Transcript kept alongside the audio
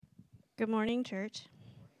Good morning, church.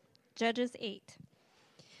 Judges 8.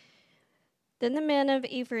 Then the men of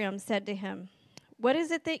Ephraim said to him, "What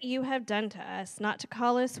is it that you have done to us, not to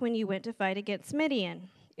call us when you went to fight against Midian?"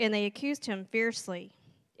 And they accused him fiercely.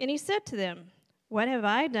 And he said to them, "What have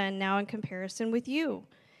I done now in comparison with you?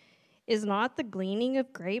 Is not the gleaning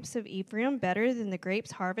of grapes of Ephraim better than the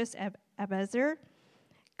grapes harvest of Abizer?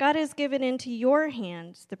 God has given into your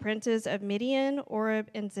hands the princes of Midian, Oreb,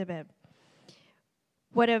 and Zebib.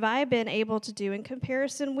 What have I been able to do in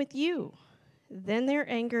comparison with you?" Then their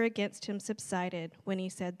anger against him subsided when he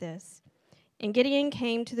said this. And Gideon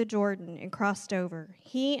came to the Jordan and crossed over,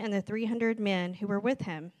 he and the 300 men who were with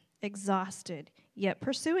him, exhausted, yet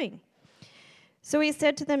pursuing. So he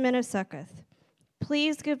said to the men of Succoth,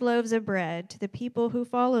 "Please give loaves of bread to the people who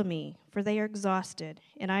follow me, for they are exhausted,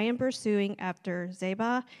 and I am pursuing after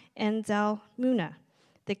Zebah and Zalmunna,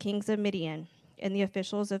 the kings of Midian." And the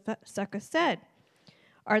officials of Succoth said,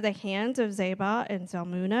 "Are the hands of Zebah and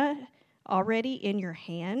Zalmunna already in your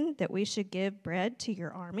hand, that we should give bread to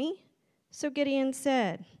your army?" So Gideon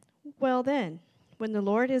said, "Well then, when the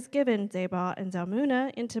Lord has given Zebah and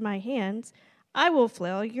Zalmunna into my hands, I will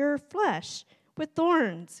flail your flesh with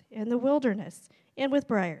thorns in the wilderness and with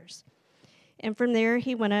briars." And from there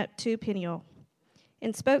he went up to Peniel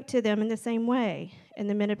and spoke to them in the same way. And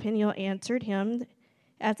the men of Peniel answered him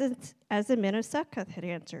as the men of Succoth had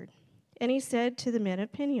answered. And he said to the men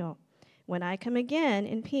of Peniel, "When I come again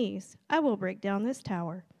in peace, I will break down this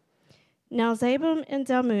tower." Now Zebah and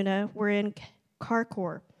Zalmunna were in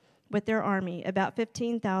Karkor with their army, about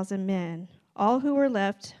 15,000 men, all who were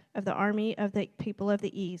left of the army of the people of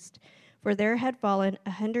the east, for there had fallen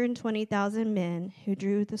 120,000 men who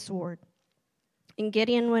drew the sword. And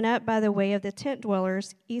Gideon went up by the way of the tent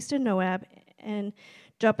dwellers east of Moab and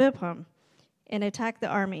Jobbeham and attacked the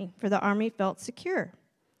army, for the army felt secure.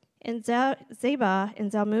 And Zebah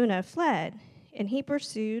and Zalmunna fled, and he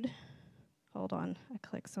pursued. Hold on, I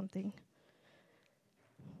clicked something.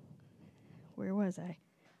 Where was I?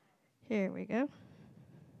 Here we go.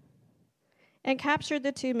 And captured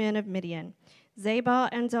the 2 men of Midian, Zebah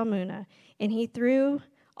and Zalmunna, and he threw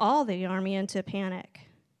all the army into panic.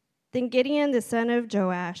 Then Gideon, the son of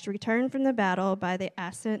Joash, returned from the battle by the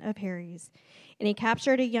ascent of Heres, and he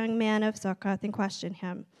captured a young man of Succoth and questioned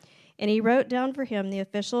him. And he wrote down for him the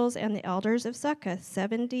officials and the elders of Succoth,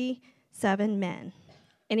 77 men.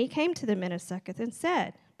 And he came to the men of Succoth and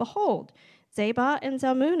said, "Behold, Zebah and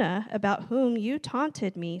Zalmunna, about whom you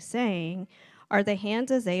taunted me, saying, 'Are the hands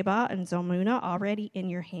of Zebah and Zalmunna already in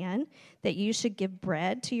your hand, that you should give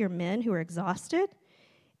bread to your men who are exhausted?'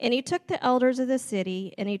 And he took the elders of the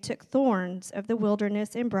city, and he took thorns of the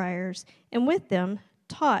wilderness and briars, and with them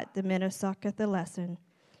taught the men of Succoth a lesson.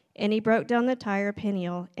 And he broke down the tower of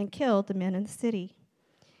Peniel and killed the men in the city.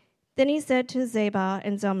 Then he said to Zebah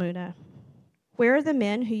and Zalmunna, 'Where are the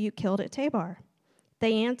men who you killed at Tabor?'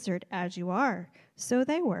 They answered, 'As you are.' So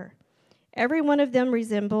they were. Every one of them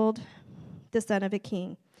resembled the son of a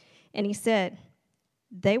king. And he said,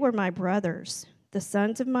 'They were my brothers, the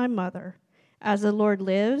sons of my mother. As the Lord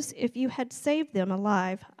lives, if you had saved them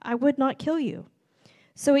alive, I would not kill you.'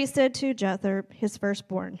 So he said to Jether, his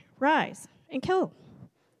firstborn, 'Rise and kill.'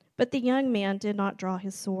 But the young man did not draw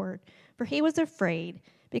his sword, for he was afraid,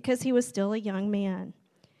 because he was still a young man.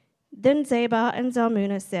 Then Zebah and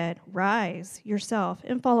Zalmunna said, 'Rise yourself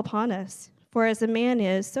and fall upon us, for as a man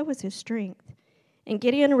is, so is his strength.' And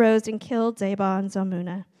Gideon rose and killed Zebah and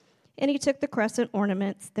Zalmunna, and he took the crescent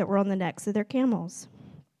ornaments that were on the necks of their camels.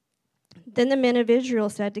 Then the men of Israel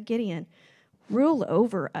said to Gideon, 'Rule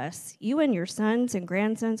over us, you and your sons and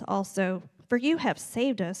grandsons also, for you have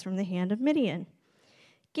saved us from the hand of Midian.'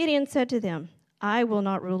 Gideon said to them, 'I will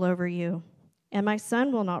not rule over you, and my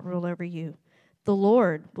son will not rule over you. The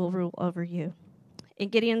Lord will rule over you.' And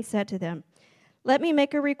Gideon said to them, 'Let me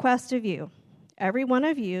make a request of you. Every one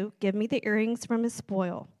of you give me the earrings from his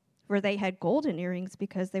spoil,' for they had golden earrings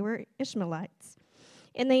because they were Ishmaelites.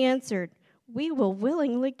 And they answered, 'We will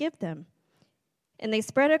willingly give them.' And they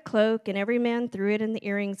spread a cloak, and every man threw it in the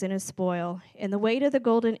earrings in his spoil. And the weight of the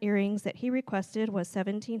golden earrings that he requested was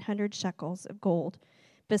 1,700 shekels of gold,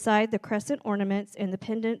 beside the crescent ornaments and the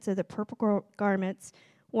pendants of the purple garments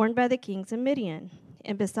worn by the kings of Midian,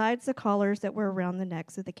 and besides the collars that were around the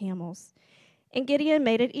necks of the camels. And Gideon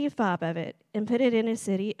made an ephod of it, and put it in a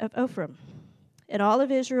city of Ophram. And all of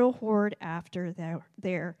Israel whored after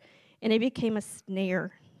there, and it became a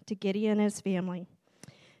snare to Gideon and his family.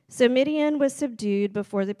 So Midian was subdued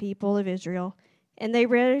before the people of Israel, and they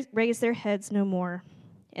raised their heads no more.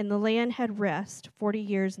 And the land had rest 40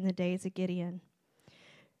 years in the days of Gideon.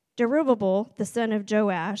 Jerubbaal, the son of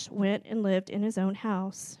Joash, went and lived in his own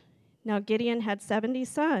house. Now Gideon had 70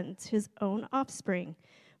 sons, his own offspring,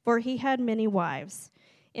 for he had many wives.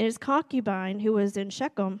 And his concubine, who was in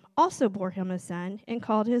Shechem, also bore him a son, and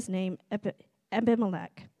called his name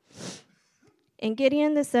Abimelech. And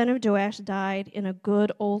Gideon the son of Joash died in a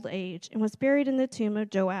good old age, and was buried in the tomb of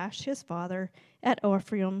Joash his father at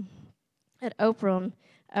Ophrah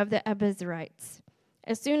of the Abiezrites.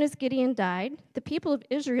 As soon as Gideon died, the people of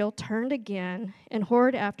Israel turned again and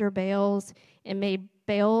whored after Baals and made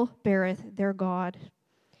Baal Berith their god.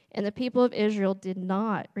 And the people of Israel did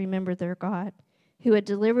not remember their God, who had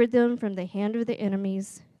delivered them from the hand of their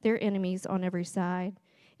enemies on every side.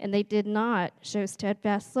 And they did not show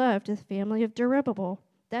steadfast love to the family of Jerubbaal,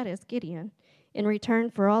 that is Gideon, in return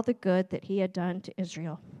for all the good that he had done to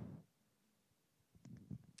Israel.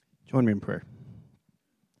 Join me in prayer.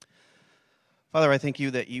 Father, I thank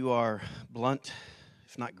you that you are blunt,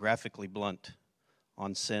 if not graphically blunt,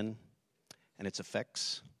 on sin and its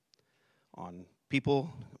effects on people,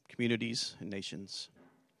 communities, and nations.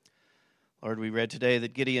 Lord, we read today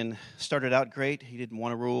that Gideon started out great. He didn't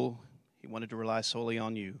want to rule. He wanted to rely solely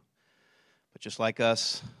on you. But just like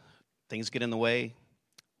us, things get in the way.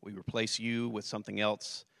 We replace you with something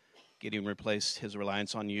else. Gideon replaced his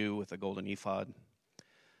reliance on you with a golden ephod.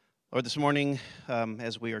 Lord, this morning,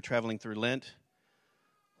 as we are traveling through Lent,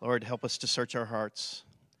 Lord, help us to search our hearts.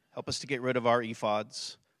 Help us to get rid of our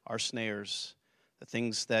ephods, our snares, the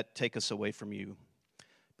things that take us away from you.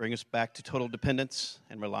 Bring us back to total dependence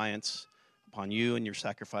and reliance upon you and your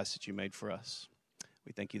sacrifice that you made for us.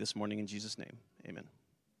 We thank you this morning in Jesus' name. Amen.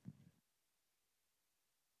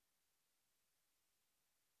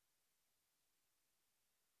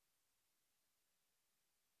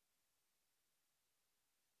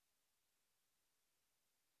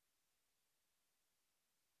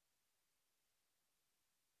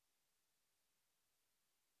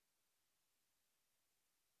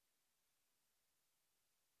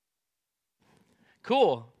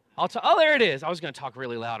 Cool. Oh, there it is. I was going to talk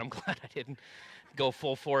really loud. I'm glad I didn't go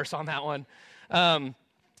full force on that one.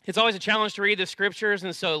 It's always a challenge to read the scriptures,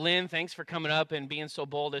 and so Lynn, thanks for coming up and being so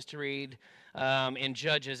bold as to read in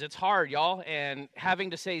Judges. It's hard, y'all, and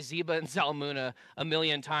having to say Zeba and Zalmunna a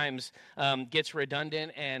million times gets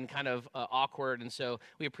redundant and kind of awkward, and so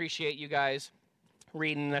we appreciate you guys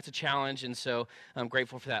reading. That's a challenge, and so I'm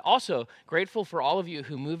grateful for that. Also, grateful for all of you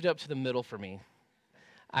who moved up to the middle for me.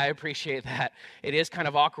 I appreciate that. It is kind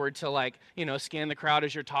of awkward to scan the crowd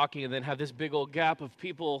as you're talking and then have this big old gap of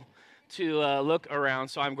people to look around.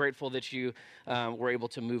 So I'm grateful that you were able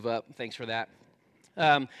to move up. Thanks for that.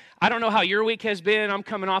 I don't know how your week has been. I'm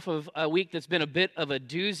coming off of a week that's been a bit of a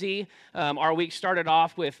doozy. Our week started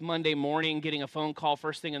off with Monday morning getting a phone call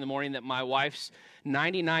first thing in the morning that my wife's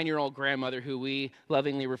 99-year-old grandmother, who we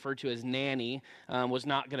lovingly refer to as Nanny, was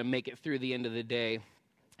not going to make it through the end of the day.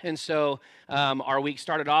 And so our week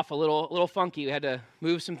started off a little funky. We had to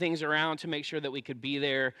move some things around to make sure that we could be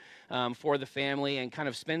there for the family and kind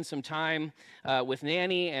of spend some time with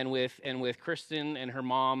Nanny and with Kristen and her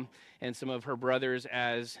mom and some of her brothers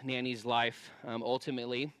as Nanny's life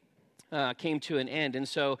ultimately came to an end. And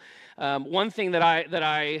so one thing that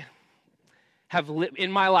I have in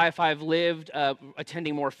my life, I've lived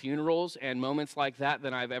attending more funerals and moments like that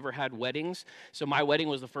than I've ever had weddings. So my wedding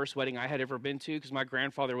was the first wedding I had ever been to because my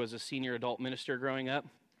grandfather was a senior adult minister growing up.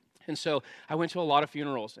 And so I went to a lot of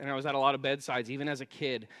funerals, and I was at a lot of bedsides, even as a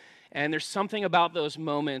kid. And there's something about those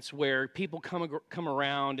moments where people come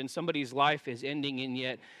around and somebody's life is ending, and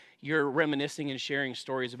yet you're reminiscing and sharing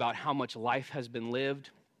stories about how much life has been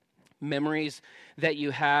lived, memories that you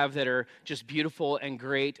have that are just beautiful and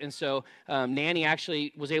great. And so Nanny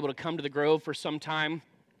actually was able to come to the Grove for some time,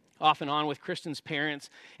 off and on with Kristen's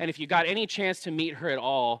parents. And if you got any chance to meet her at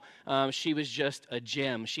all, she was just a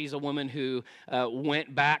gem. She's a woman who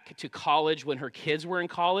went back to college when her kids were in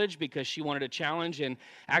college because she wanted a challenge, and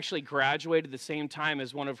actually graduated the same time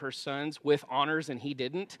as one of her sons with honors, and he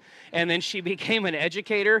didn't. And then she became an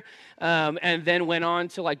educator and then went on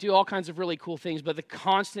to do all kinds of really cool things. But the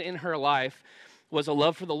constant in her life was a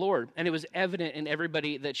love for the Lord, and it was evident in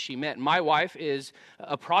everybody that she met. My wife is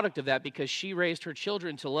a product of that because she raised her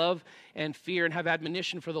children to love and fear and have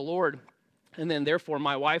admonition for the Lord. And then, therefore,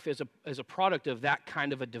 my wife is a product of that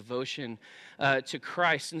kind of a devotion to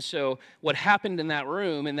Christ. And so what happened in that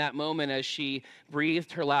room, in that moment, as she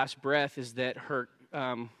breathed her last breath, is that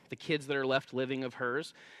the kids that are left living of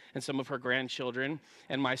hers and some of her grandchildren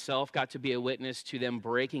and myself got to be a witness to them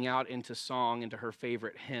breaking out into song, into her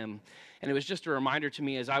favorite hymn. And it was just a reminder to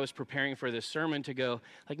me as I was preparing for this sermon to go,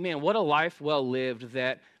 man, what a life well lived,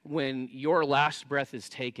 that when your last breath is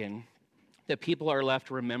taken, that people are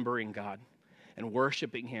left remembering God and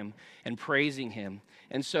worshiping him and praising him.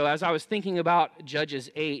 And so as I was thinking about Judges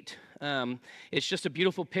 8, it's just a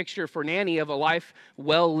beautiful picture for Nanny of a life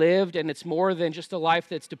well lived, and it's more than just a life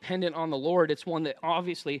that's dependent on the Lord. It's one that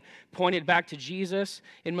obviously pointed back to Jesus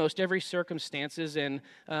in most every circumstances, and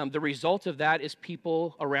the result of that is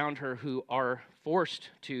people around her who are forced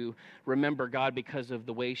to remember God because of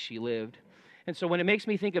the way she lived. And so when it makes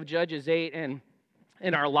me think of Judges 8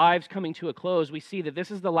 and our lives coming to a close, we see that this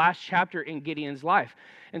is the last chapter in Gideon's life.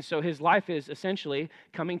 And so his life is essentially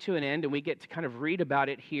coming to an end, and we get to kind of read about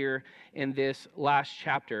it here in this last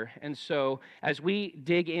chapter. And so as we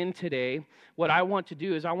dig in today, what I want to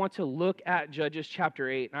do is I want to look at Judges chapter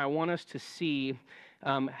 8, and I want us to see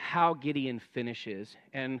how Gideon finishes,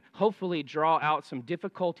 and hopefully draw out some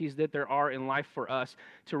difficulties that there are in life for us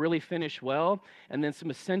to really finish well, and then some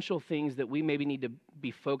essential things that we maybe need to be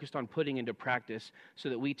focused on putting into practice so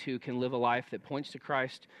that we too can live a life that points to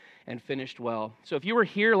Christ and finished well. So if you were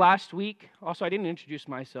here last week, also I didn't introduce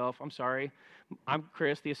myself, I'm sorry. I'm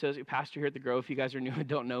Chris, the associate pastor here at the Grove. If you guys are new and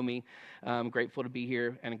don't know me, I'm grateful to be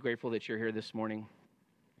here and grateful that you're here this morning.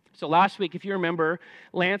 So last week, if you remember,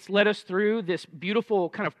 Lance led us through this beautiful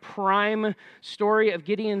kind of prime story of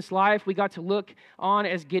Gideon's life. We got to look on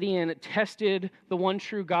as Gideon tested the one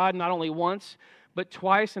true God not only once, but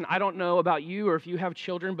twice. And I don't know about you or if you have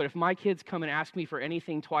children, but if my kids come and ask me for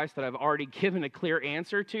anything twice that I've already given a clear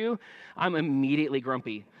answer to, I'm immediately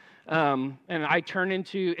grumpy. And I turn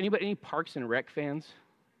into, any Parks and Rec fans?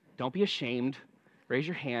 Don't be ashamed. Raise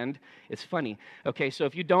your hand. It's funny. Okay, so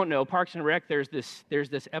if you don't know, Parks and Rec, there's this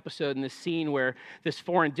episode and this scene where this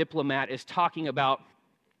foreign diplomat is talking about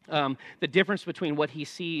the difference between what he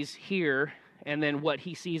sees here and then what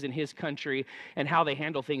he sees in his country and how they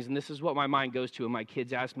handle things. And this is what my mind goes to when my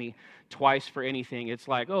kids ask me twice for anything. It's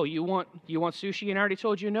like, oh, you want sushi and I already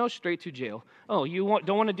told you no? Straight to jail. Oh,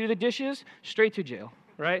 don't want to do the dishes? Straight to jail.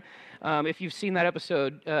 Right? If you've seen that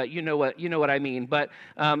episode, you know what I mean. But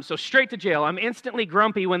so straight to jail. I'm instantly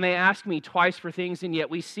grumpy when they ask me twice for things, and yet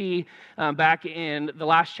we see back in the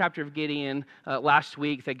last chapter of Gideon last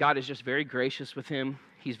week that God is just very gracious with him.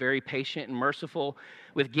 He's very patient and merciful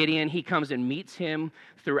with Gideon. He comes and meets him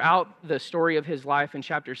throughout the story of his life in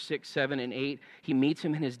chapters 6, 7, and 8. He meets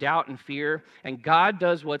him in his doubt and fear, and God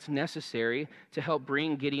does what's necessary to help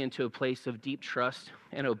bring Gideon to a place of deep trust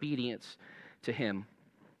and obedience to him.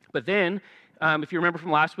 But then, if you remember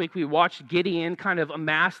from last week, we watched Gideon kind of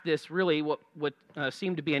amass this really what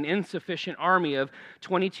seemed to be an insufficient army of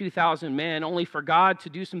 22,000 men, only for God to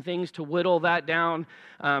do some things to whittle that down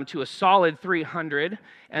to a solid 300,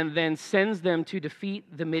 and then sends them to defeat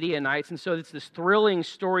the Midianites. And so it's this thrilling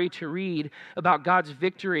story to read about God's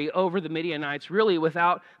victory over the Midianites, really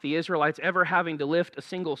without the Israelites ever having to lift a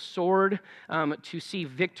single sword to see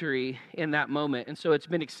victory in that moment. And so it's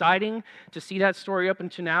been exciting to see that story up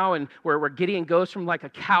until now, and where Gideon goes from like a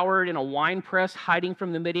coward in a wine press hiding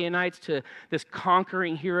from the Midianites to this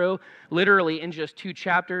conquering hero, literally in just 2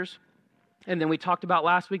 chapters. And then we talked about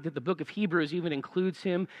last week that the book of Hebrews even includes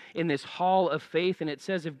him in this hall of faith. And it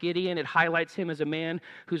says of Gideon, it highlights him as a man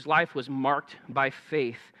whose life was marked by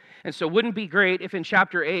faith. And so wouldn't it be great if in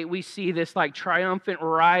chapter 8 we see this like triumphant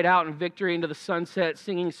ride out in victory into the sunset,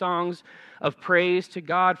 singing songs of praise to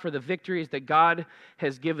God for the victories that God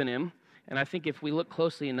has given him. And I think if we look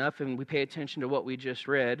closely enough and we pay attention to what we just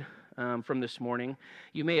read from this morning,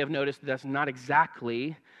 you may have noticed that that's not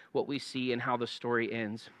exactly what we see in how the story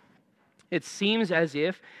ends. It seems as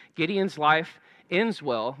if Gideon's life ends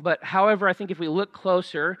well, but however, I think if we look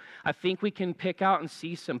closer, I think we can pick out and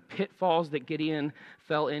see some pitfalls that Gideon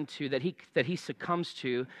fell into, that he succumbs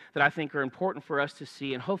to, that I think are important for us to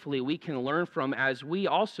see, and hopefully we can learn from as we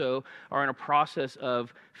also are in a process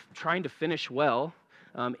of trying to finish well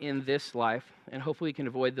in this life, and hopefully we can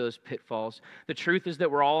avoid those pitfalls. The truth is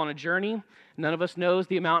that we're all on a journey. None of us knows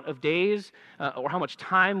the amount of days or how much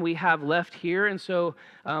time we have left here, and so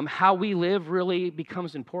how we live really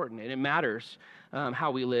becomes important, and it matters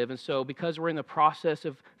how we live. And so because we're in the process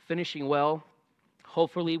of finishing well,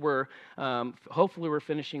 hopefully we're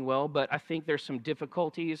finishing well, but I think there's some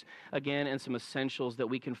difficulties, again, and some essentials that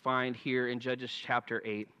we can find here in Judges chapter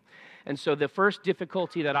 8. And so the first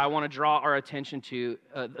difficulty that I want to draw our attention to,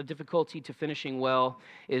 a difficulty to finishing well,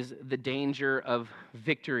 is the danger of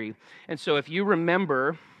victory. And so if you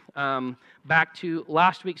remember back to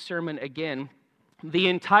last week's sermon again, The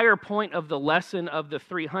entire point of the lesson of the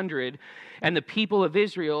 300 and the people of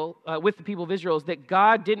Israel, with the people of Israel, is that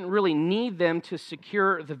God didn't really need them to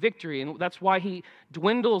secure the victory. And that's why he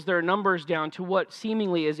dwindles their numbers down to what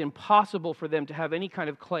seemingly is impossible for them to have any kind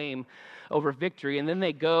of claim over victory. And then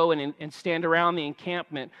they go and stand around the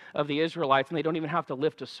encampment of the Israelites, and they don't even have to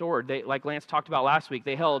lift a sword. They, like Lance talked about last week,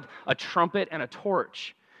 they held a trumpet and a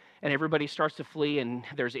torch. And everybody starts to flee, and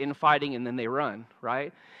there's infighting, and then they run,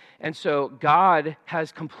 right? And so God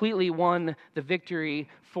has completely won the victory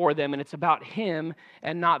for them, and it's about him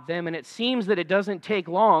and not them. And it seems that it doesn't take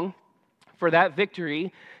long for that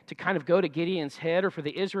victory to kind of go to Gideon's head, or for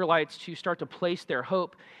the Israelites to start to place their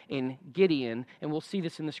hope in Gideon. And we'll see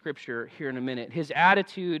this in the scripture here in a minute. His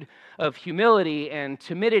attitude of humility and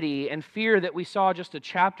timidity and fear that we saw just a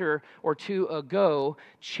chapter or two ago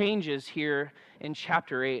changes here in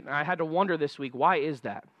chapter 8. And I had to wonder this week, why is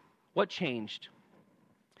that? What changed?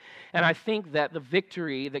 And I think that the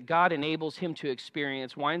victory that God enables him to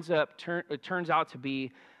experience turns out to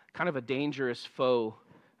be kind of a dangerous foe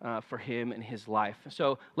for him in his life.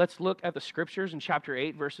 So let's look at the scriptures in chapter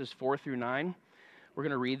 8, verses 4 through 9. We're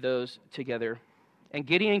going to read those together. And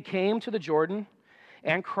Gideon came to the Jordan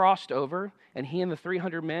and crossed over, and he and the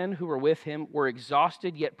 300 men who were with him were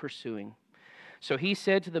exhausted yet pursuing. So he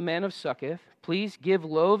said to the men of Succoth, "Please give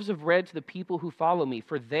loaves of bread to the people who follow me,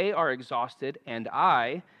 for they are exhausted, and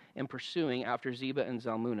I am pursuing after Zebah and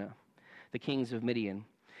Zalmunna, the kings of Midian."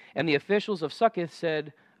 And the officials of Succoth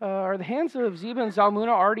said, "Are the hands of Zebah and Zalmunna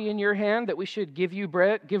already in your hand, that we should give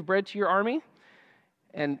bread to your army?"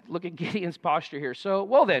 And look at Gideon's posture here. So,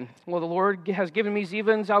 the Lord has given me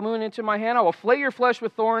Zebah and Zalmunna into my hand. I will flay your flesh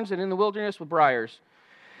with thorns, and in the wilderness with briars.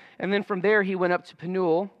 And then from there he went up to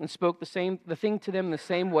Penuel and spoke the thing to them in the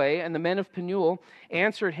same way. And the men of Penuel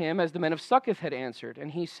answered him as the men of Succoth had answered.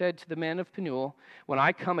 And he said to the men of Penuel, "When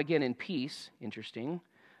I come again in peace," interesting,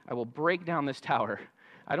 "I will break down this tower."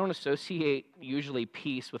 I don't associate usually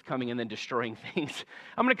peace with coming and then destroying things.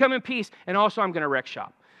 I'm going to come in peace, and also I'm going to wreck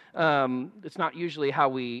shop. It's not usually how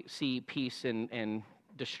we see peace and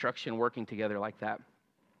destruction working together like that.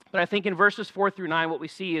 But I think in verses 4 through 9, what we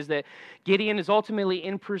see is that Gideon is ultimately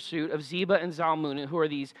in pursuit of Zebah and Zalmunna, who are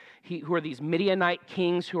these Midianite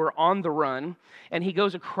kings who are on the run. And he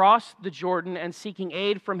goes across the Jordan and seeking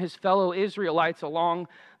aid from his fellow Israelites along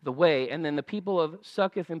the way. And then the people of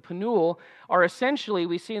Succoth and Penuel are essentially,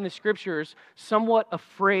 we see in the scriptures, somewhat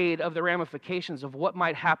afraid of the ramifications of what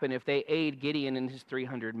might happen if they aid Gideon and his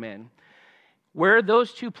 300 men. Where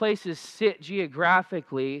those two places sit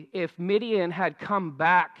geographically, if Midian had come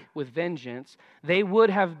back with vengeance, they would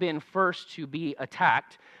have been first to be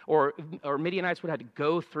attacked, or Midianites would have to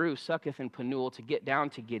go through Succoth and Penuel to get down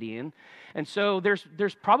to Gideon. And so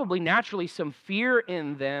there's probably naturally some fear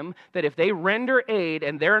in them that if they render aid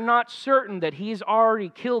and they're not certain that he's already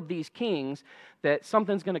killed these kings, that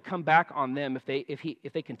something's going to come back on them if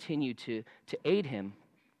they continue to aid him.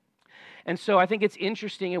 And so I think it's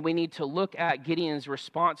interesting, and we need to look at Gideon's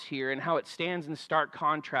response here and how it stands in stark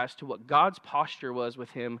contrast to what God's posture was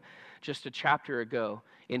with him just a chapter ago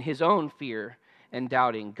in his own fear and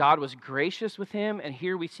doubting. God was gracious with him, and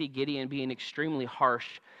here we see Gideon being extremely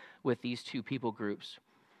harsh with these two people groups.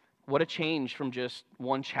 What a change from just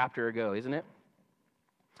one chapter ago, isn't it?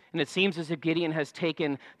 And it seems as if Gideon has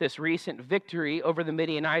taken this recent victory over the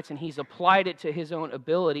Midianites and he's applied it to his own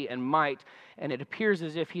ability and might, and it appears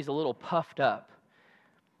as if he's a little puffed up.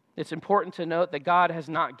 It's important to note that God has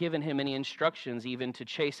not given him any instructions even to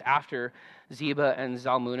chase after Zebah and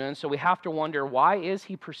Zalmunna, and so we have to wonder, why is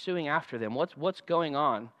he pursuing after them? What's going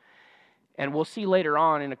on? And we'll see later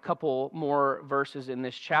on in a couple more verses in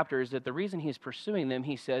this chapter is that the reason he's pursuing them,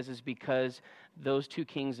 he says, is because those two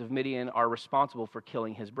kings of Midian are responsible for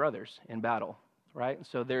killing his brothers in battle, right?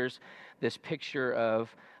 So there's this picture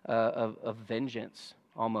of vengeance,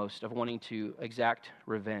 almost, of wanting to exact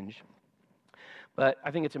revenge. But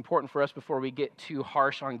I think it's important for us, before we get too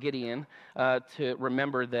harsh on Gideon, to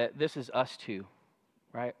remember that this is us too,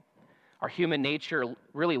 right? Our human nature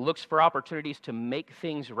really looks for opportunities to make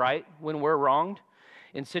things right when we're wronged.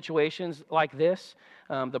 In situations like this,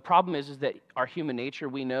 the problem is that our human nature,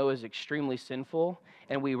 we know, is extremely sinful,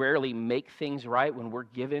 and we rarely make things right when we're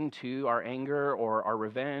given to our anger or our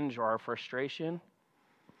revenge or our frustration.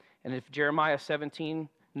 And if Jeremiah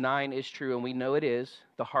 17:9 is true, and we know it is,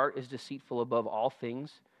 the heart is deceitful above all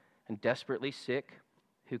things and desperately sick.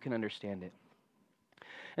 Who can understand it?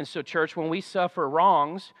 And so, church, when we suffer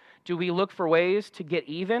wrongs, do we look for ways to get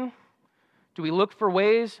even? Do we look for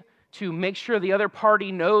ways to make sure the other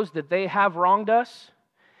party knows that they have wronged us?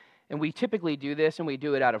 And we typically do this, and we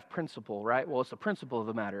do it out of principle, right? Well, it's the principle of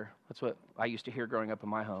the matter. That's what I used to hear growing up in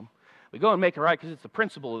my home. We go and make it right because it's the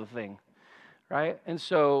principle of the thing, right? And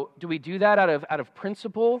so do we do that out of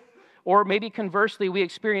principle? Or maybe conversely, we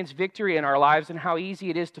experience victory in our lives and how easy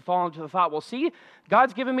it is to fall into the thought, well, see,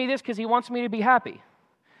 God's given me this because he wants me to be happy.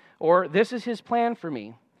 Or this is his plan for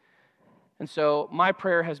me. And so my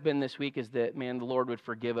prayer has been this week is that, man, the Lord would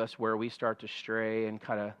forgive us where we start to stray and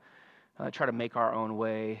kind of try to make our own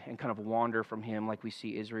way and kind of wander from him like we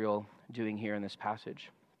see Israel doing here in this passage.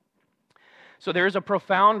 So there is a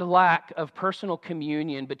profound lack of personal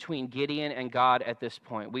communion between Gideon and God at this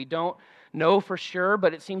point. We don't know for sure,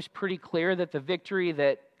 but it seems pretty clear that the victory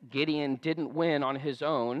that Gideon didn't win on his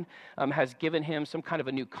own has given him some kind of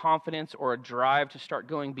a new confidence or a drive to start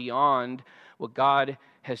going beyond what God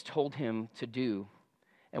has told him to do.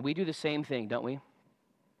 And we do the same thing, don't we?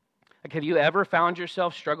 Like, have you ever found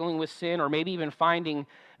yourself struggling with sin or maybe even finding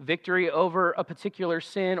victory over a particular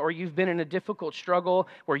sin, or you've been in a difficult struggle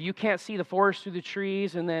where you can't see the forest through the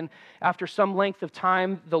trees, and then after some length of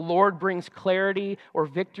time, the Lord brings clarity or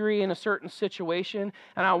victory in a certain situation?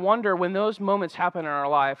 And I wonder, when those moments happen in our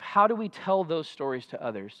life, how do we tell those stories to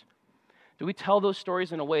others? Do we tell those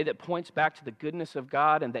stories in a way that points back to the goodness of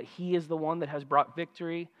God and that he is the one that has brought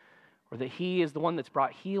victory, or that he is the one that's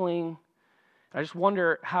brought healing? I just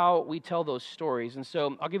wonder how we tell those stories. And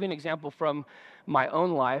so I'll give you an example from my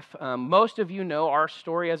own life. Most of you know our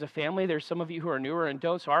story as a family. There's some of you who are newer and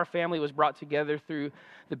don't. So our family was brought together through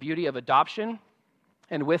the beauty of adoption.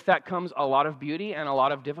 And with that comes a lot of beauty and a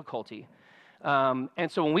lot of difficulty. And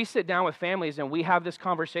so when we sit down with families and we have this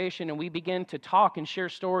conversation and we begin to talk and share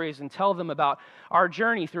stories and tell them about our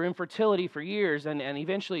journey through infertility for years and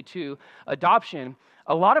eventually to adoption,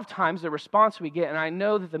 a lot of times the response we get, and I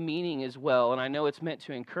know that the meaning is well, and I know it's meant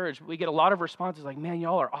to encourage, but we get a lot of responses like, man,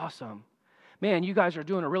 y'all are awesome. Man, you guys are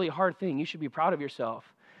doing a really hard thing. You should be proud of yourself.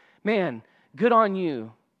 Man, good on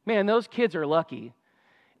you. Man, those kids are lucky.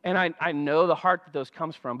 And I know the heart that those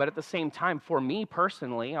comes from, but at the same time, for me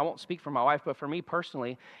personally, I won't speak for my wife, but for me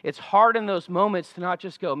personally, it's hard in those moments to not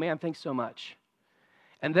just go, man, thanks so much.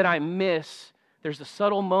 And then there's a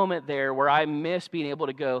subtle moment there where I miss being able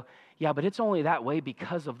to go, yeah, but it's only that way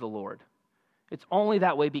because of the Lord. It's only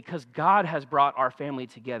that way because God has brought our family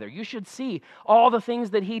together. You should see all the things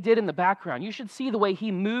that he did in the background. You should see the way he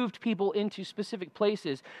moved people into specific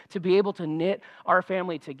places to be able to knit our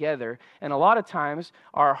family together. And a lot of times,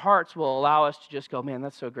 our hearts will allow us to just go, man,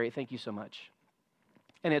 that's so great. Thank you so much.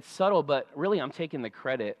 And it's subtle, but really I'm taking the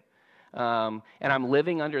credit. And I'm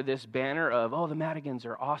living under this banner of, oh, the Madigans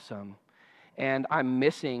are awesome. And I'm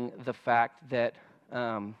missing the fact that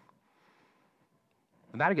the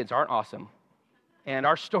Madigans aren't awesome. And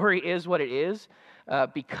our story is what it is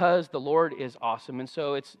because the Lord is awesome. And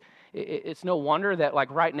so it's no wonder that,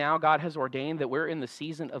 like, right now God has ordained that we're in the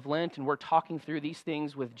season of Lent and we're talking through these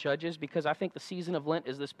things with judges, because I think the season of Lent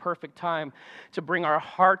is this perfect time to bring our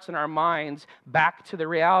hearts and our minds back to the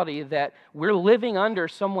reality that we're living under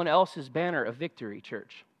someone else's banner of victory,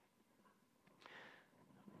 church.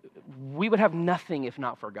 We would have nothing if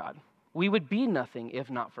not for God. We would be nothing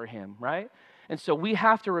if not for him, right? And so we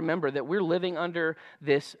have to remember that we're living under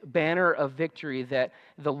this banner of victory that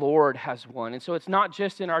the Lord has won. And so it's not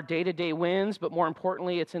just in our day-to-day wins, but more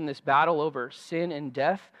importantly, it's in this battle over sin and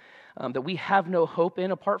death that we have no hope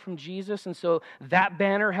in apart from Jesus. And so that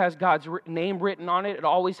banner has God's name written on it. It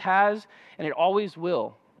always has, and it always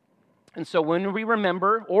will. And so when we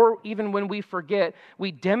remember, or even when we forget,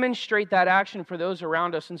 we demonstrate that action for those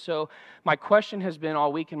around us. And so my question has been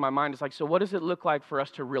all week in my mind is like, so what does it look like for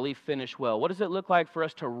us to really finish well? What does it look like for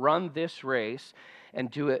us to run this race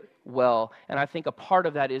and do it well? And I think a part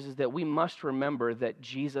of that is that we must remember that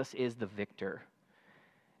Jesus is the victor.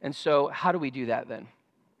 And so how do we do that then?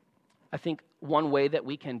 I think one way that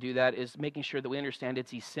we can do that is making sure that we understand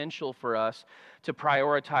it's essential for us to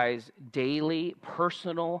prioritize daily,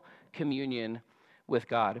 personal communion with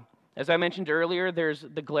God. As I mentioned earlier, there's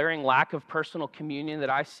the glaring lack of personal communion that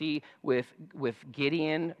I see with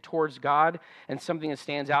Gideon towards God, and something that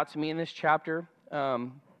stands out to me in this chapter.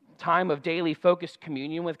 Time of daily focused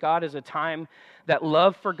communion with God is a time that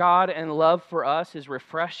love for God and love for us is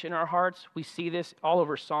refreshed in our hearts. We see this all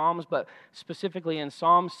over Psalms, but specifically in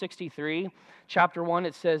Psalm 63, chapter 1,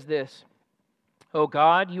 it says this: "O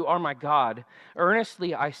God, you are my God.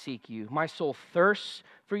 Earnestly I seek you. My soul thirsts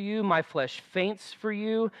for you. My flesh faints for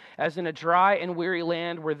you, as in a dry and weary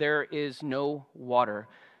land where there is no water."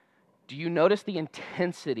 Do you notice the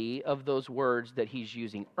intensity of those words that he's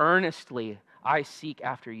using? Earnestly I seek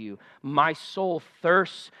after you. My soul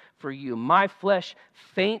thirsts for you. My flesh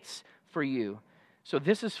faints for you. So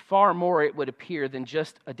this is far more, it would appear, than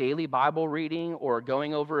just a daily Bible reading or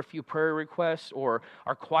going over a few prayer requests or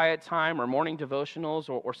our quiet time or morning devotionals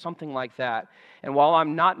or something like that. And while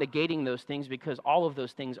I'm not negating those things, because all of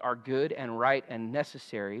those things are good and right and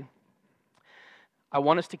necessary, I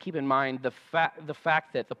want us to keep in mind the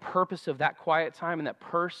fact that the purpose of that quiet time and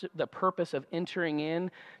the purpose of entering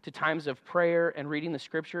in to times of prayer and reading the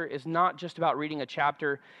Scripture is not just about reading a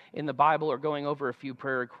chapter in the Bible or going over a few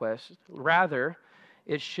prayer requests. Rather,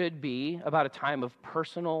 it should be about a time of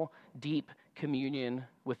personal, deep communion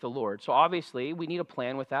with the Lord. So obviously, we need a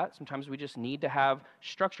plan with that. Sometimes we just need to have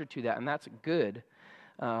structure to that, and that's good.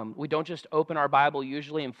 We don't just open our Bible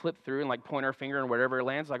usually and flip through and like point our finger and wherever it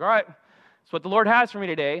lands, like, all right, it's what the Lord has for me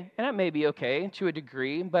today, and it may be okay to a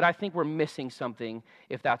degree, but I think we're missing something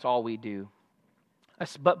if that's all we do.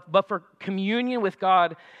 But for communion with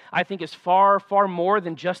God, I think is far, far more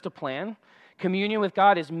than just a plan. Communion with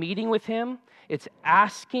God is meeting with Him. It's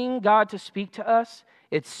asking God to speak to us.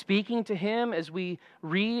 It's speaking to Him as we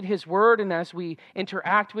read His Word and as we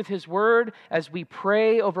interact with His Word, as we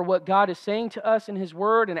pray over what God is saying to us in His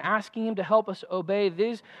Word and asking Him to help us obey.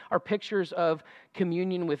 These are pictures of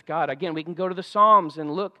communion with God. Again, we can go to the Psalms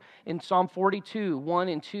and look in Psalm 42, 1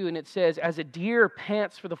 and 2, and it says, "As a deer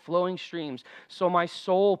pants for the flowing streams, so my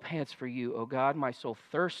soul pants for you, O God. My soul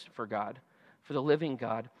thirsts for God, for the living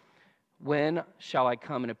God. When shall I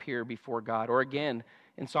come and appear before God?" Or again,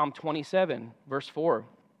 in Psalm 27, verse 4,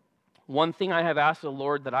 "One thing I have asked of the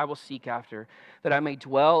Lord that I will seek after, that I may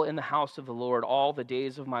dwell in the house of the Lord all the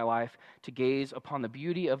days of my life, to gaze upon the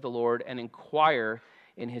beauty of the Lord and inquire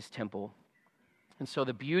in His temple." And so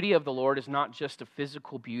the beauty of the Lord is not just a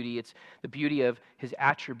physical beauty, it's the beauty of His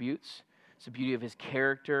attributes. It's the beauty of His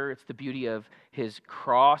character. It's the beauty of His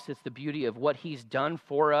cross. It's the beauty of what He's done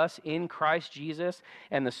for us in Christ Jesus.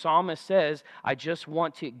 And the psalmist says, I just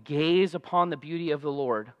want to gaze upon the beauty of the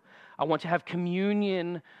Lord. I want to have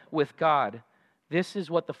communion with God. This is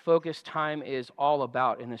what the focus time is all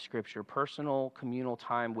about in the Scripture, personal, communal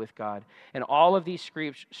time with God. And all of these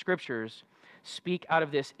scriptures speak out of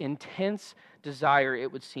this intense desire,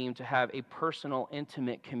 it would seem, to have a personal,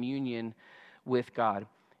 intimate communion with God.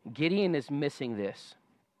 Gideon is missing this.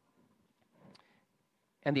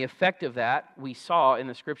 And the effect of that we saw in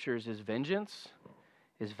the Scriptures is vengeance,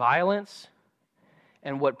 is violence,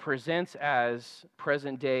 and what presents as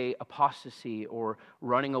present-day apostasy or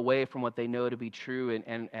running away from what they know to be true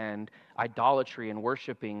and idolatry and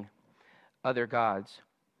worshiping other gods.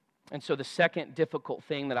 And so the second difficult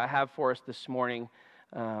thing that I have for us this morning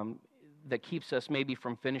that keeps us maybe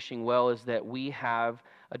from finishing well is that we have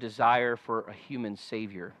a desire for a human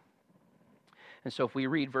Savior. And so if we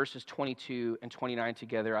read verses 22 and 29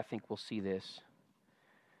 together, I think we'll see this.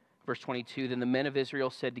 Verse 22, "Then the men of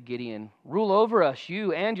Israel said to Gideon, 'Rule over us,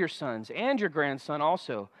 you and your sons, and your grandson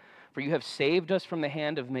also, for you have saved us from the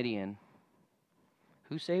hand of Midian.'"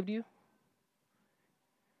 Who saved you?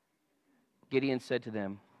 Gideon said to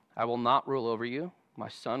them, "I will not rule over you. My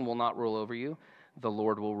son will not rule over you. The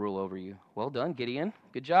Lord will rule over you." Well done, Gideon.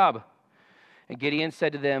 Good job. And Gideon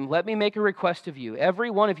said to them, "Let me make a request of you. Every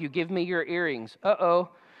one of you give me your earrings."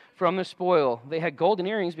 From the spoil. They had golden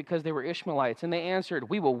earrings because they were Ishmaelites. And they answered,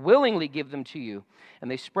 "We will willingly give them to you."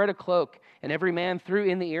 And they spread a cloak, and every man threw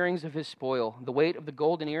in the earrings of his spoil. The weight of the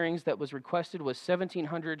golden earrings that was requested was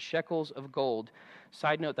 1,700 shekels of gold.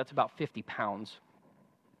 Side note, that's about 50 pounds.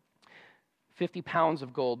 50 pounds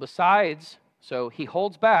of gold. Besides, so he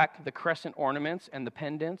holds back the crescent ornaments and the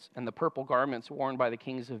pendants and the purple garments worn by the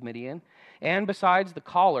kings of Midian. And besides the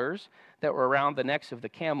collars that were around the necks of the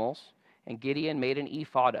camels. And Gideon made an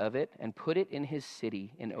ephod of it and put it in his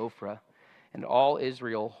city in Ophrah. And all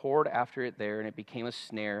Israel whored after it there, and it became a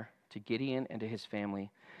snare to Gideon and to his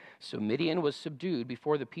family. So Midian was subdued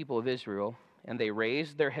before the people of Israel, and they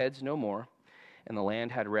raised their heads no more, and the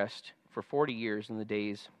land had rest for 40 years in the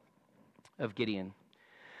days of Gideon.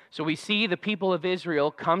 So we see the people of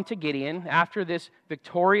Israel come to Gideon after this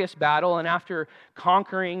victorious battle and after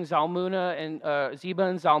conquering Zalmunna and Zebah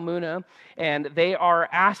and Zalmunna, and they are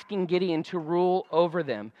asking Gideon to rule over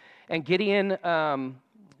them. And Gideon,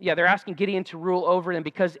 they're asking Gideon to rule over them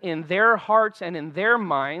because in their hearts and in their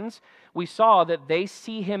minds, we saw that they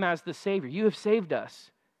see him as the Savior. You have saved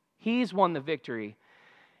us. He's won the victory.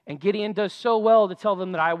 And Gideon does so well to tell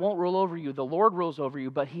them that I won't rule over you, the Lord rules over you,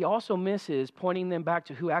 but he also misses pointing them back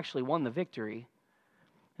to who actually won the victory.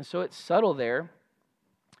 And so it's subtle there,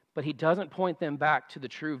 but he doesn't point them back to the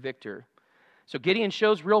true victor. So Gideon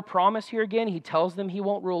shows real promise here again. He tells them he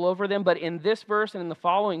won't rule over them, but in this verse and in the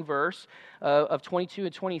following verse of 22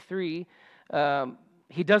 and 23,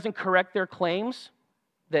 he doesn't correct their claims.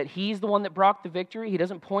 that he's the one that brought the victory. He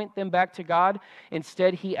doesn't point them back to God.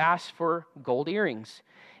 Instead, he asks for gold earrings.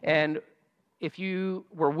 And if you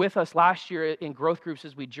were with us last year in growth groups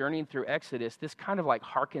as we journeyed through Exodus, this kind of like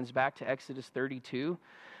harkens back to Exodus 32,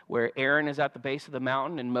 where Aaron is at the base of the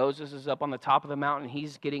mountain and Moses is up on the top of the mountain.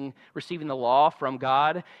 He's receiving the law from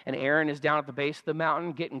God, and Aaron is down at the base of the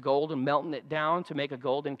mountain getting gold and melting it down to make a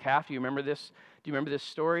golden calf. Do you remember this? Do you remember this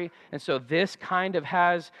story? And so this kind of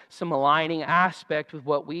has some aligning aspect with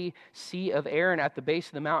what we see of Aaron at the base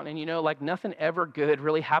of the mountain. And like nothing ever good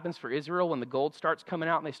really happens for Israel when the gold starts coming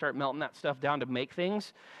out and they start melting that stuff down to make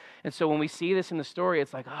things. And so when we see this in the story,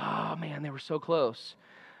 it's like, oh man, they were so close,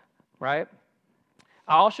 right?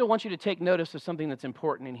 I also want you to take notice of something that's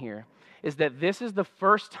important in here, is that this is the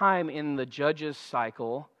first time in the Judges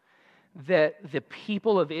cycle that the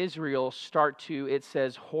people of Israel start to, it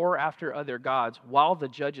says, whore after other gods while the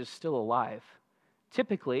judge is still alive.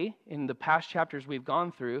 Typically, in the past chapters we've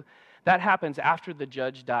gone through, that happens after the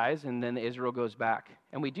judge dies and then Israel goes back.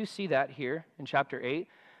 And we do see that here in chapter 8,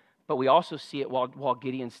 but we also see it while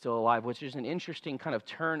Gideon's still alive, which is an interesting kind of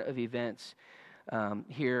turn of events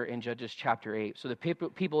here in Judges chapter 8. So the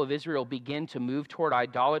people of Israel begin to move toward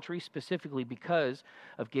idolatry, specifically because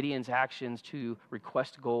of Gideon's actions to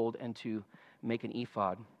request gold and to make an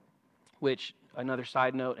ephod, which, another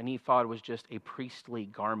side note, an ephod was just a priestly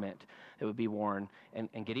garment that would be worn, and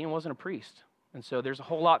Gideon wasn't a priest. And so there's a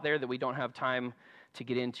whole lot there that we don't have time to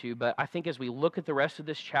get into, but I think as we look at the rest of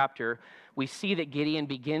this chapter, we see that Gideon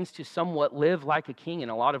begins to somewhat live like a king in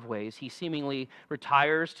a lot of ways. He seemingly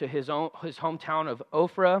retires to his hometown of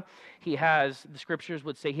Ophrah. The scriptures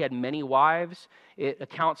would say he had many wives. It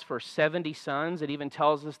accounts for 70 sons. It even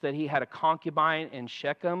tells us that he had a concubine in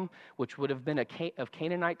Shechem, which would have been of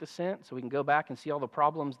Canaanite descent, so we can go back and see all the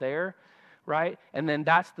problems there. Right? And then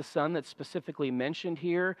that's the son that's specifically mentioned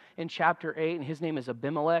here in chapter 8, and his name is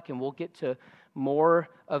Abimelech, and we'll get to more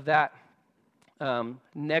of that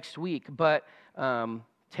next week. But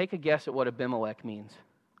take a guess at what Abimelech means.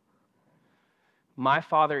 My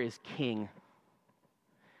father is king.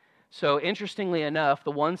 So interestingly enough,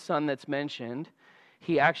 the one son that's mentioned,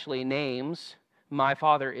 he actually names, my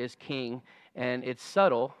father is king, and it's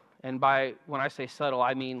subtle. And when I say subtle,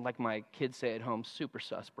 I mean like my kids say at home, super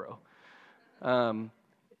sus, bro.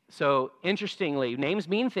 So interestingly, names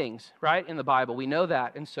mean things, right, in the Bible. We know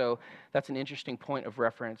that, and so that's an interesting point of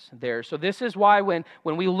reference there. So this is why when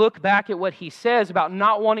we look back at what he says about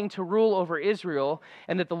not wanting to rule over Israel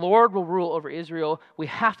and that the Lord will rule over Israel, we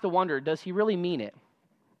have to wonder, does he really mean it?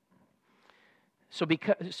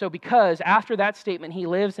 So because after that statement, he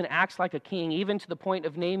lives and acts like a king, even to the point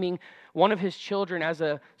of naming one of his children as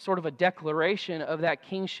a sort of a declaration of that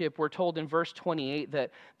kingship, we're told in verse 28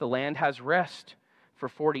 that the land has rest for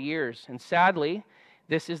 40 years. And sadly,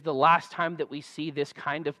 this is the last time that we see this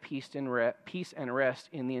kind of peace and rest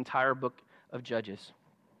in the entire book of Judges.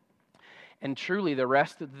 And truly, the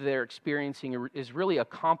rest that they're experiencing is really a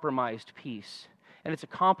compromised peace. And it's a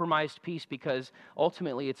compromised peace because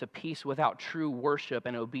ultimately it's a peace without true worship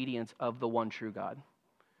and obedience of the one true God.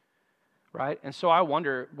 Right? And so I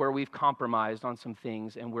wonder where we've compromised on some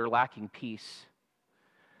things and we're lacking peace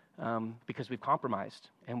because we've compromised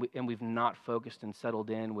and we've not focused and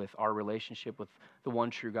settled in with our relationship with the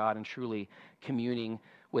one true God and truly communing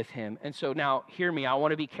with him. And so now, hear me, I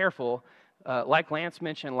want to be careful. Like Lance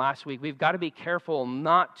mentioned last week, we've got to be careful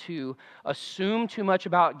not to assume too much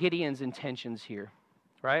about Gideon's intentions here,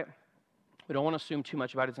 right? We don't want to assume too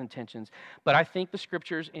much about his intentions. But I think the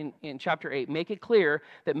scriptures in chapter 8 make it clear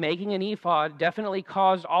that making an ephod definitely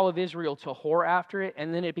caused all of Israel to whore after it,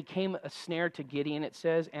 and then it became a snare to Gideon, it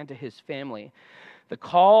says, and to his family. The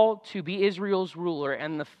call to be Israel's ruler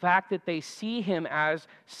and the fact that they see him as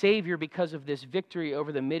Savior because of this victory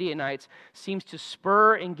over the Midianites seems to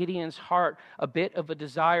spur in Gideon's heart a bit of a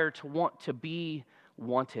desire to want to be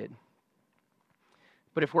wanted.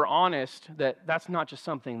 But if we're honest, that's not just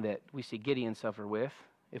something that we see Gideon suffer with.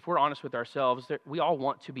 If we're honest with ourselves, we all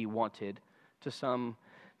want to be wanted to some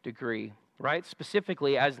degree. Right?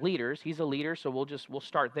 Specifically as leaders, he's a leader, so we'll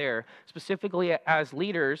start there. Specifically as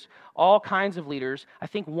leaders, all kinds of leaders, I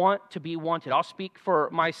think, want to be wanted. I'll speak for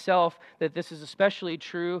myself that this is especially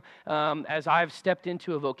true as I've stepped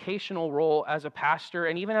into a vocational role as a pastor,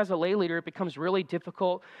 and even as a lay leader, it becomes really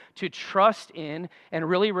difficult to trust in and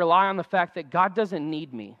really rely on the fact that God doesn't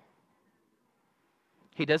need me.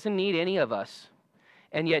 He doesn't need any of us,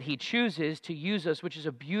 and yet he chooses to use us, which is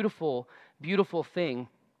a beautiful, beautiful thing.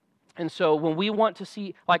 And so when we want to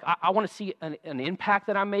see, like I want to see an impact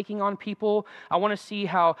that I'm making on people, I want to see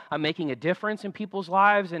how I'm making a difference in people's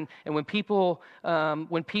lives. And when people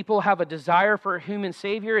have a desire for a human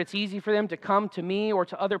Savior, it's easy for them to come to me or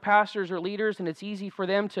to other pastors or leaders, and it's easy for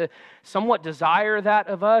them to somewhat desire that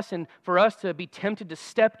of us, and for us to be tempted to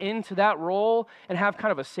step into that role and have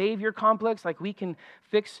kind of a Savior complex, like we can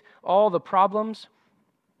fix all the problems.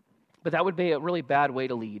 But that would be a really bad way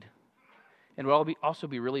to lead. And it will also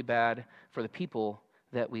be really bad for the people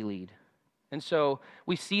that we lead. And so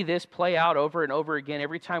we see this play out over and over again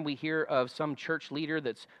every time we hear of some church leader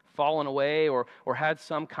that's fallen away or had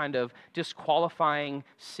some kind of disqualifying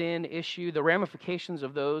sin issue. The ramifications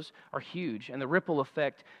of those are huge, and the ripple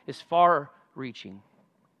effect is far-reaching.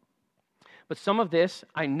 But some of this,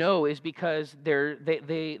 I know, is because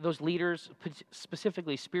those leaders,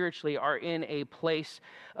 specifically spiritually, are in a place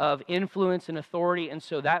of influence and authority. And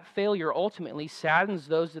so that failure ultimately saddens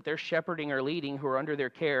those that they're shepherding or leading who are under their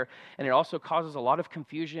care. And it also causes a lot of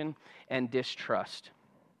confusion and distrust.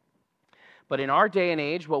 But in our day and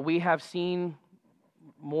age, what we have seen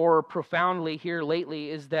more profoundly here lately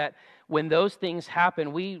is that when those things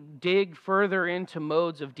happen, we dig further into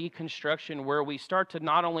modes of deconstruction where we start to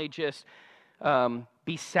not only just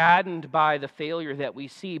be saddened by the failure that we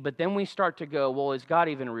see, but then we start to go, well, is God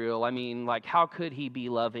even real? I mean, like, how could he be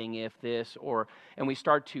loving if this, and we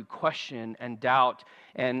start to question and doubt,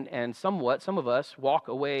 and somewhat, some of us walk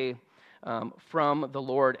away from the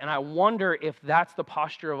Lord. And I wonder if that's the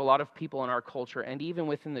posture of a lot of people in our culture and even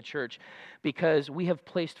within the church, because we have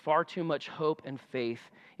placed far too much hope and faith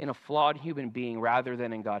in a flawed human being rather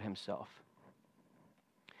than in God himself.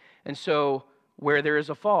 And so where there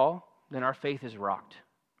is a fall, then our faith is rocked,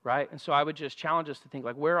 right? And so I would just challenge us to think,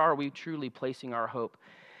 like, where are we truly placing our hope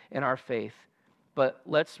and our faith? But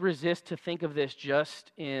let's resist to think of this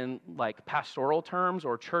just in like pastoral terms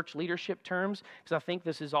or church leadership terms, because I think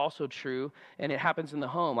this is also true, and it happens in the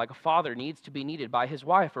home. Like a father needs to be needed by his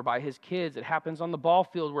wife or by his kids. It happens on the ball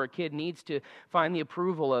field where a kid needs to find the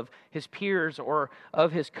approval of his peers or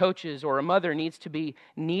of his coaches, or a mother needs to be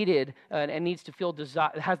needed and needs to feel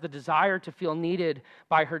has the desire to feel needed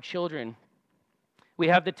by her children. We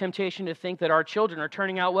have the temptation to think that our children are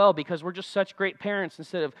turning out well because we're just such great parents,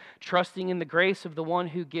 instead of trusting in the grace of the one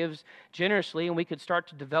who gives generously, and we could start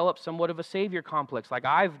to develop somewhat of a savior complex, like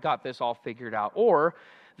I've got this all figured out. Or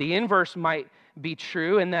the inverse might be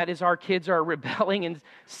true, and that is our kids are rebelling and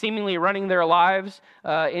seemingly running their lives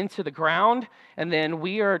into the ground, and then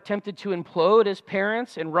we are tempted to implode as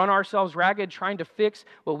parents and run ourselves ragged trying to fix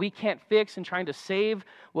what we can't fix and trying to save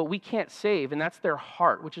what we can't save, and that's their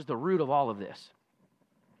heart, which is the root of all of this.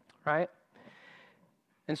 Right?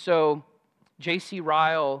 And so J.C.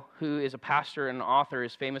 Ryle, who is a pastor and an author,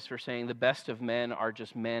 is famous for saying the best of men are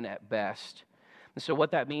just men at best. And so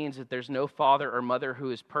what that means is that there's no father or mother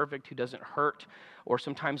who is perfect, who doesn't hurt or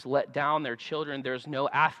sometimes let down their children. There's no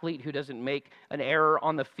athlete who doesn't make an error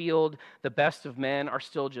on the field. The best of men are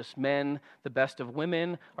still just men. The best of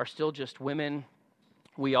women are still just women.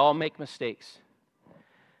 We all make mistakes.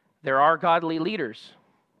 There are godly leaders,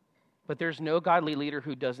 but there's no godly leader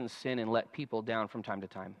who doesn't sin and let people down from time to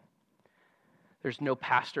time. There's no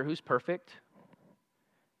pastor who's perfect.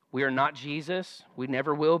 We are not Jesus. We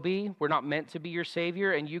never will be. We're not meant to be your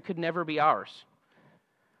Savior, and you could never be ours.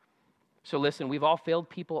 So listen, we've all failed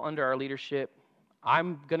people under our leadership.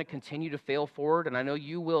 I'm going to continue to fail forward, and I know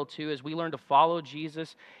you will too, as we learn to follow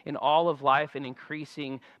Jesus in all of life in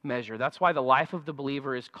increasing measure. That's why the life of the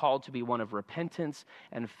believer is called to be one of repentance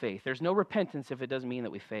and faith. There's no repentance if it doesn't mean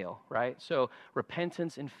that we fail, right? So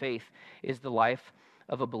repentance and faith is the life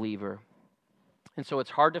of a believer. And so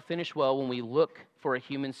it's hard to finish well when we look for a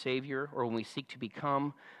human Savior or when we seek to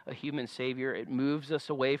become a human Savior. It moves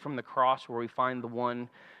us away from the cross where we find the one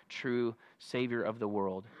true Savior of the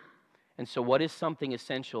world. And so what is something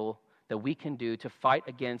essential that we can do to fight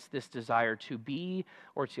against this desire to be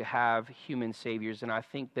or to have human saviors? And I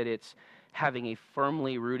think that it's having a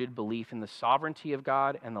firmly rooted belief in the sovereignty of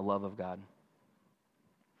God and the love of God.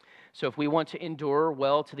 So if we want to endure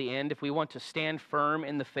well to the end, if we want to stand firm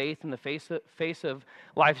in the faith in the face of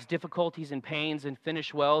life's difficulties and pains and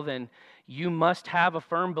finish well, then you must have a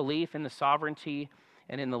firm belief in the sovereignty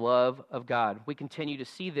and in the love of God. We continue to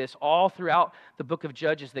see this all throughout the book of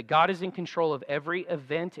Judges, that God is in control of every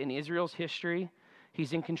event in Israel's history.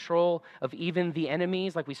 He's in control of even the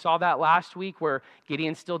enemies, like we saw that last week where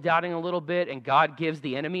Gideon's still doubting a little bit and God gives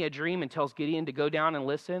the enemy a dream and tells Gideon to go down and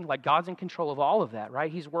listen. Like God's in control of all of that,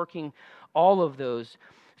 right? He's working all of those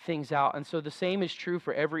things out. And so the same is true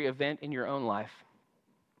for every event in your own life.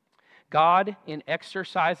 God, in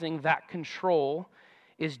exercising that control,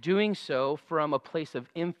 is doing so from a place of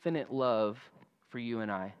infinite love for you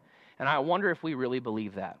and I. And I wonder if we really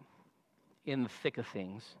believe that in the thick of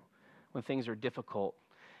things, when things are difficult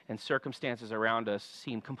and circumstances around us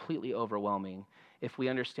seem completely overwhelming, if we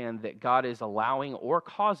understand that God is allowing or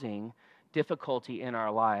causing difficulty in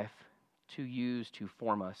our life to use to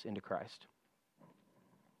form us into Christ.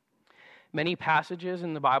 Many passages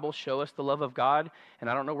in the Bible show us the love of God, and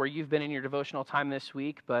I don't know where you've been in your devotional time this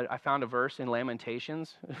week, but I found a verse in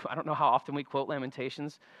Lamentations. I don't know how often we quote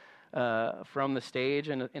Lamentations from the stage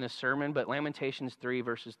in a sermon, but Lamentations 3,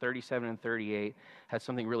 verses 37 and 38 has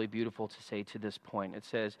something really beautiful to say to this point. It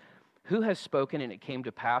says, "Who has spoken and it came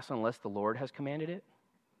to pass unless the Lord has commanded it?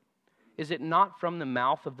 Is it not from the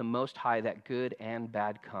mouth of the Most High that good and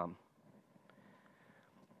bad come?"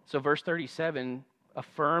 So verse 37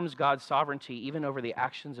 affirms God's sovereignty even over the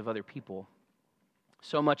actions of other people.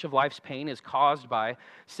 So much of life's pain is caused by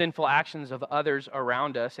sinful actions of others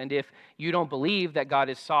around us. And if you don't believe that God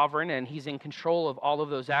is sovereign and he's in control of all of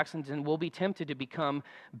those actions, then we'll be tempted to become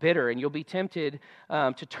bitter, and you'll be tempted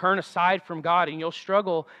to turn aside from God, and you'll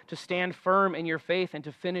struggle to stand firm in your faith and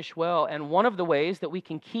to finish well. And one of the ways that we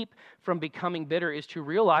can keep from becoming bitter is to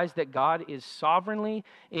realize that God is sovereignly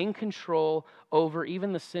in control over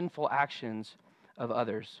even the sinful actions of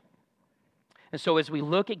others. And so as we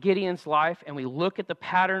look at Gideon's life and we look at the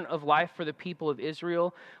pattern of life for the people of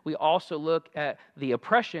Israel, we also look at the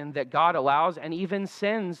oppression that God allows and even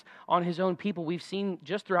sends on his own people. We've seen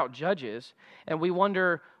just throughout Judges, and we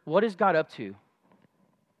wonder, what is God up to?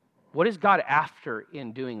 What is God after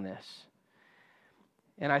in doing this?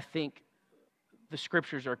 And I think the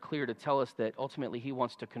scriptures are clear to tell us that ultimately he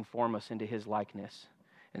wants to conform us into his likeness.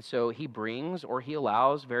 And so he brings or he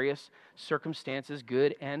allows various circumstances,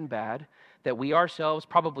 good and bad, that we ourselves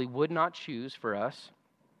probably would not choose for us.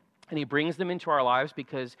 And he brings them into our lives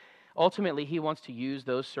because ultimately he wants to use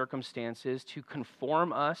those circumstances to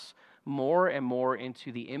conform us more and more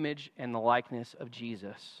into the image and the likeness of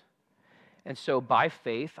Jesus. And so by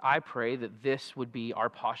faith, I pray that this would be our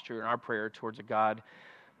posture and our prayer towards a God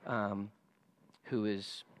who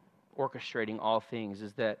is orchestrating all things,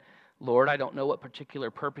 is that, Lord, I don't know what particular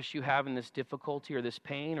purpose you have in this difficulty or this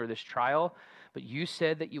pain or this trial, but you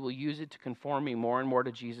said that you will use it to conform me more and more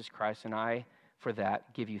to Jesus Christ, and I, for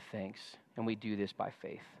that, give you thanks. And we do this by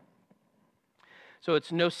faith. So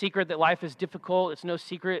it's no secret that life is difficult. It's no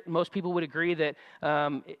secret. Most people would agree that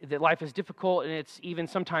that life is difficult, and it's even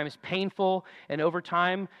sometimes painful. And over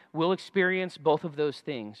time, we'll experience both of those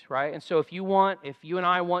things, right? And so if you and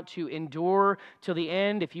I want to endure till the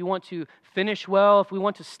end, if you want to finish well, if we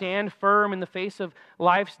want to stand firm in the face of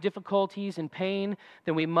life's difficulties and pain,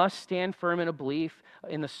 then we must stand firm in a belief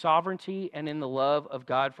in the sovereignty and in the love of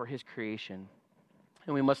God for his creation.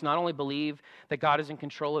 And we must not only believe that God is in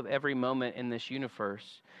control of every moment in this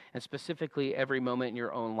universe, and specifically every moment in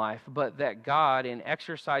your own life, but that God, in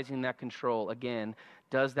exercising that control, again,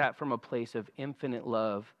 does that from a place of infinite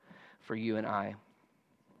love for you and I.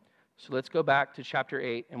 So let's go back to chapter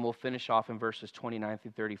 8, and we'll finish off in verses 29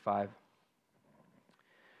 through 35.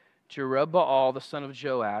 Jerubbaal, the son of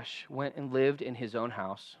Joash, went and lived in his own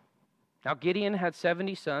house. Now Gideon had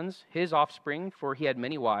 70 sons, his offspring, for he had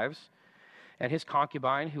many wives. And his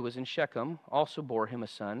concubine, who was in Shechem, also bore him a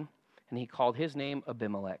son, and he called his name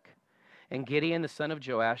Abimelech. And Gideon, the son of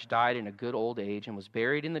Joash, died in a good old age and was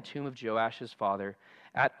buried in the tomb of Joash his father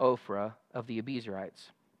at Ophrah of the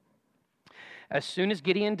Abiezrites. As soon as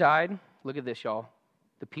Gideon died, look at this, y'all,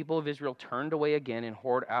 the people of Israel turned away again and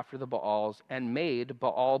whored after the Baals and made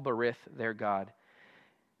Baal-berith their god.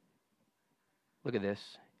 Look at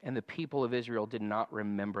this. And the people of Israel did not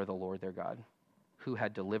remember the Lord their God, who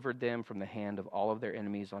had delivered them from the hand of all of their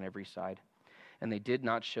enemies on every side. And they did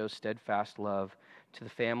not show steadfast love to the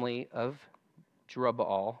family of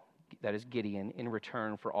Jerubbaal, that is Gideon, in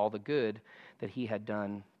return for all the good that he had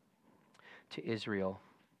done to Israel.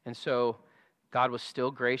 And so God was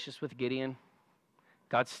still gracious with Gideon.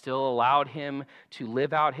 God still allowed him to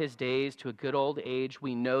live out his days to a good old age.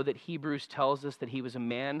 We know that Hebrews tells us that he was a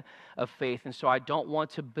man of faith. And so I don't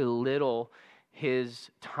want to belittle his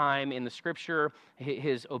time in the scripture,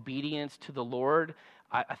 his obedience to the Lord.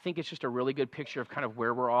 I think it's just a really good picture of kind of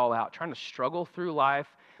where we're all at, trying to struggle through life.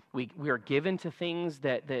 We are given to things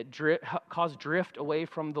that cause drift away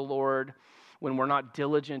from the Lord when we're not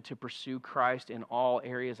diligent to pursue Christ in all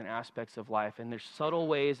areas and aspects of life. And there's subtle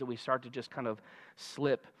ways that we start to just kind of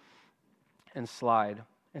slip and slide.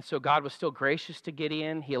 And so God was still gracious to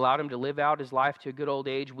Gideon. He allowed him to live out his life to a good old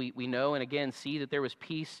age. We know and again see that there was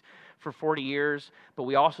peace for 40 years, but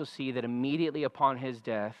we also see that immediately upon his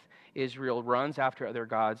death, Israel runs after other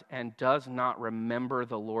gods and does not remember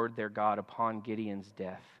the Lord their God upon Gideon's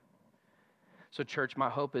death. So church, my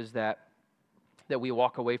hope is that we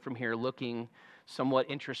walk away from here looking somewhat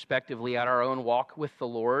introspectively at our own walk with the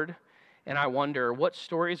Lord. And I wonder, what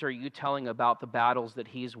stories are you telling about the battles that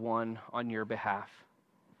he's won on your behalf?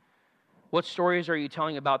 What stories are you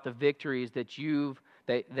telling about the victories that you've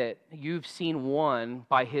seen won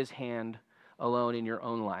by his hand alone in your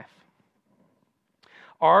own life?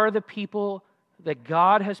 Are the people that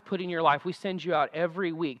God has put in your life, we send you out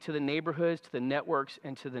every week to the neighborhoods, to the networks,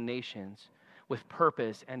 and to the nations with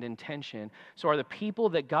purpose and intention. So are the people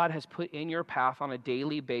that God has put in your path on a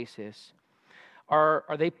daily basis,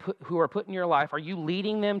 who are put in your life, are you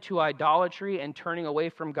leading them to idolatry and turning away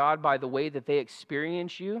from God by the way that they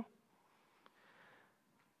experience you?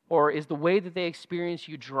 Or is the way that they experience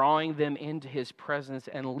you drawing them into his presence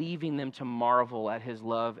and leaving them to marvel at his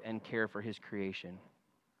love and care for his creation?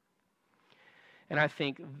 And I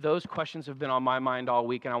think those questions have been on my mind all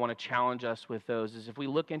week, and I want to challenge us with those. Is if we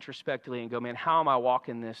look introspectively and go, man, how am I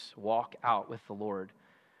walking this walk out with the Lord?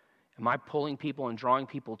 Am I pulling people and drawing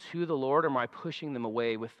people to the Lord, or am I pushing them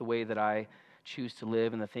away with the way that I choose to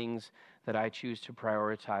live and the things that I choose to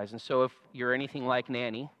prioritize? And so if you're anything like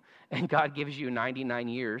Nanny, and God gives you 99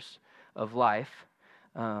 years of life,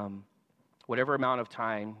 whatever amount of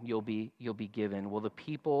time you'll be given, will the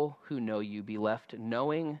people who know you be left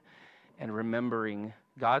knowing and remembering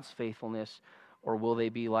God's faithfulness, or will they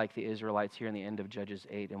be like the Israelites here in the end of Judges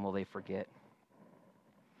 8, and will they forget?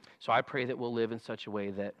 So I pray that we'll live in such a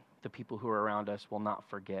way that the people who are around us will not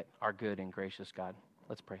forget our good and gracious God.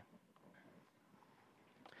 Let's pray.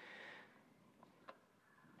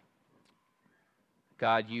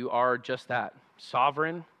 God, you are just that,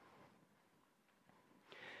 sovereign,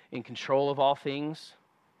 in control of all things,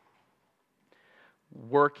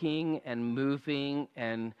 working and moving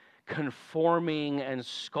and conforming and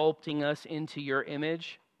sculpting us into your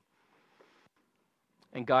image.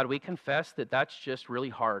 And God, we confess that that's just really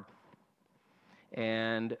hard.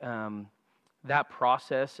 And that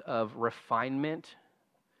process of refinement,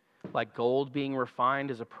 like gold being refined,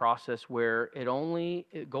 is a process where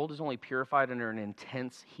gold is only purified under an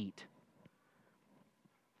intense heat.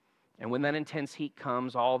 And when that intense heat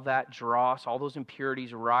comes, all that dross, all those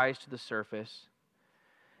impurities rise to the surface.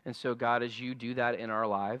 And so, God, as you do that in our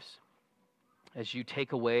lives, as you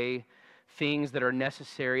take away things that are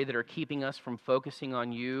necessary, that are keeping us from focusing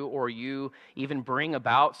on you, or you even bring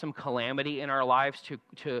about some calamity in our lives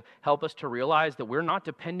to help us to realize that we're not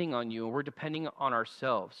depending on you, and we're depending on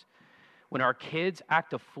ourselves. When our kids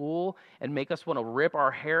act a fool and make us want to rip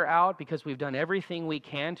our hair out because we've done everything we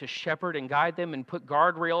can to shepherd and guide them and put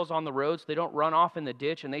guardrails on the road so they don't run off in the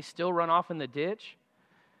ditch, and they still run off in the ditch,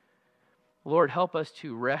 Lord, help us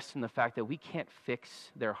to rest in the fact that we can't fix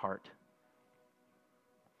their heart.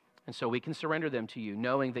 And so we can surrender them to you,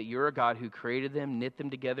 knowing that you're a God who created them, knit them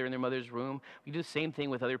together in their mother's womb. We do the same thing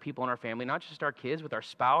with other people in our family, not just our kids, with our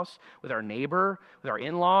spouse, with our neighbor, with our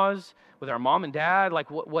in-laws, with our mom and dad, like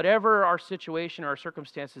whatever our situation or our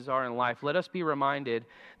circumstances are in life. Let us be reminded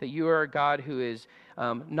that you are a God who is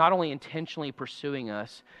not only intentionally pursuing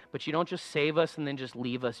us, but you don't just save us and then just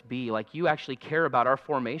leave us be. Like, you actually care about our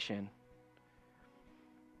formation.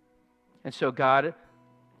 And so, God,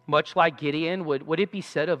 much like Gideon, would it be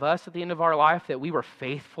said of us at the end of our life that we were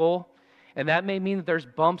faithful? And that may mean that there's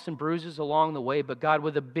bumps and bruises along the way, but God,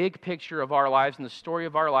 would the big picture of our lives and the story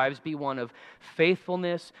of our lives be one of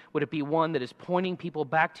faithfulness? Would it be one that is pointing people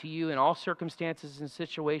back to you in all circumstances and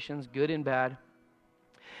situations, good and bad?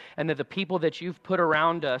 And that the people that you've put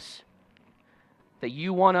around us, that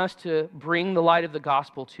you want us to bring the light of the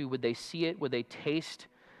gospel to, would they see it? Would they taste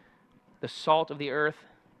the salt of the earth?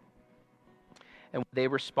 And they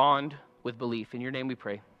respond with belief. In your name we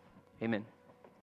pray. Amen.